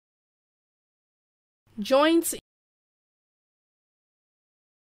Joints.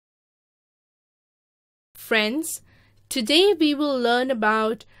 Friends, today we will learn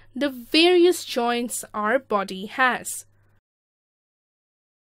about the various joints our body has.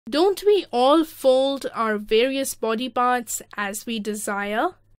 Don't we all fold our various body parts as we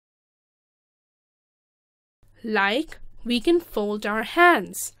desire? Like we can fold our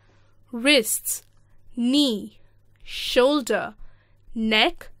hands, wrists, knee, shoulder,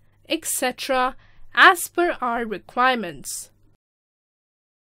 neck, etc. as per our requirements.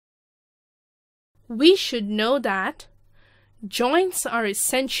 We should know that joints are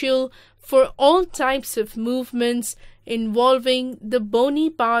essential for all types of movements involving the bony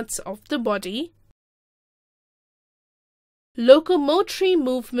parts of the body. Locomotory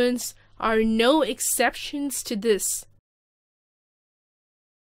movements are no exceptions to this.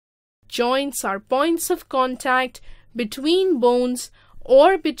 Joints are points of contact between bones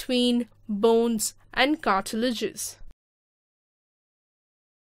or between bones and cartilages.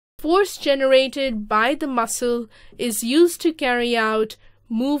 Force generated by the muscle is used to carry out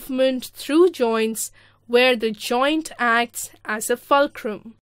movement through joints where the joint acts as a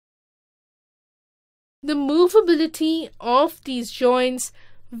fulcrum. The movability of these joints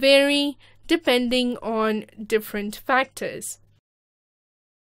vary depending on different factors.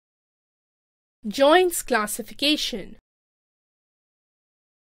 Joints classification.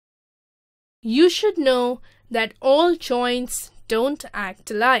 You should know that all joints don't act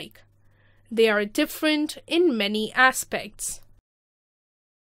alike. They are different in many aspects.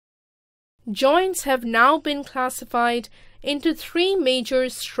 Joints have now been classified into three major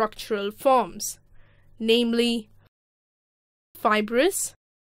structural forms, namely fibrous,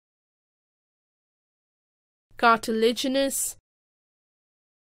 cartilaginous,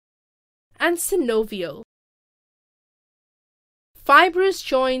 and synovial. Fibrous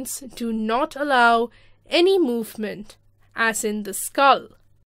joints do not allow any movement, as in the skull.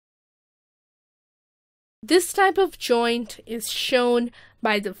 This type of joint is shown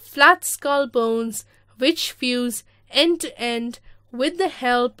by the flat skull bones, which fuse end to end with the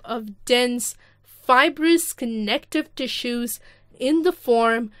help of dense fibrous connective tissues in the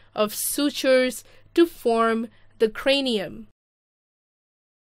form of sutures to form the cranium.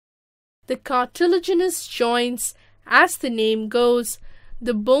 The cartilaginous joints, as the name goes,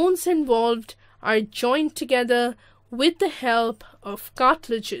 the bones involved are joined together with the help of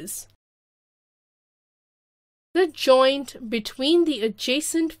cartilages. The joint between the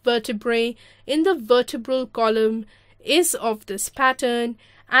adjacent vertebrae in the vertebral column is of this pattern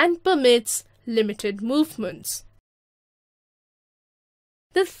and permits limited movements.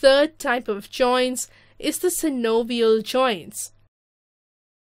 The third type of joints is the synovial joints.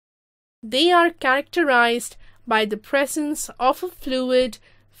 They are characterized by the presence of a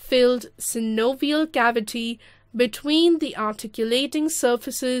fluid-filled synovial cavity between the articulating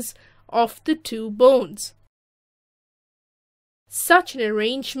surfaces of the two bones. Such an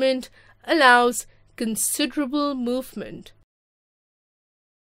arrangement allows considerable movement.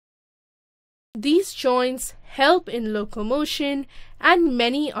 These joints help in locomotion and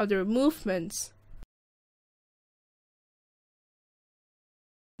many other movements.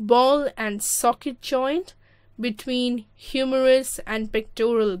 Ball and socket joint between humerus and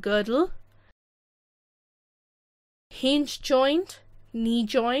pectoral girdle. Hinge joint, knee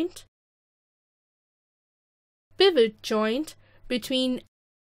joint. Pivot joint between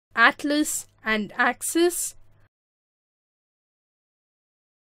atlas and axis.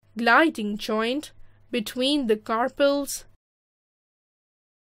 Gliding joint between the carpals.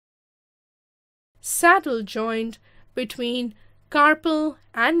 Saddle joint between carpal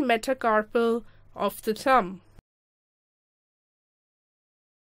and metacarpal of the thumb.